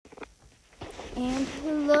And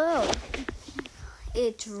hello,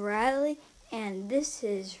 it's Riley, and this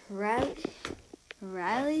is Riley's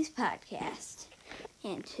podcast.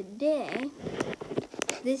 And today,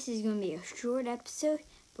 this is going to be a short episode,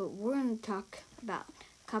 but we're going to talk about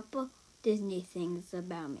a couple Disney things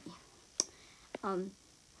about me.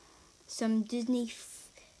 Some Disney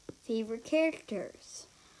favorite characters,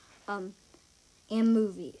 and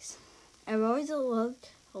movies. I've always loved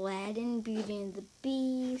Aladdin, Beauty and the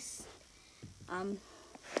Beast.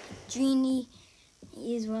 Genie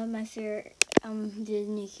is one of my favorite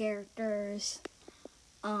Disney characters.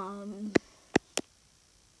 I've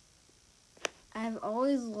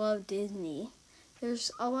always loved Disney.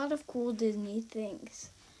 There's a lot of cool Disney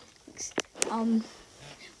things.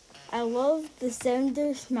 I love the 7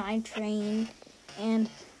 Dwarfs Mine Train, and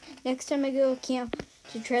next time I go to camp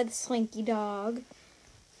to try the Slinky Dog.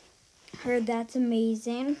 Heard that's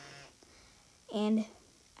amazing, and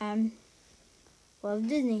love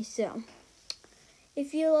Disney. So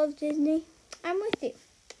if you love Disney, I'm with you.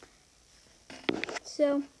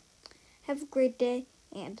 So have a great day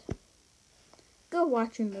and go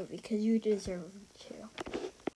watch a movie because you deserve to.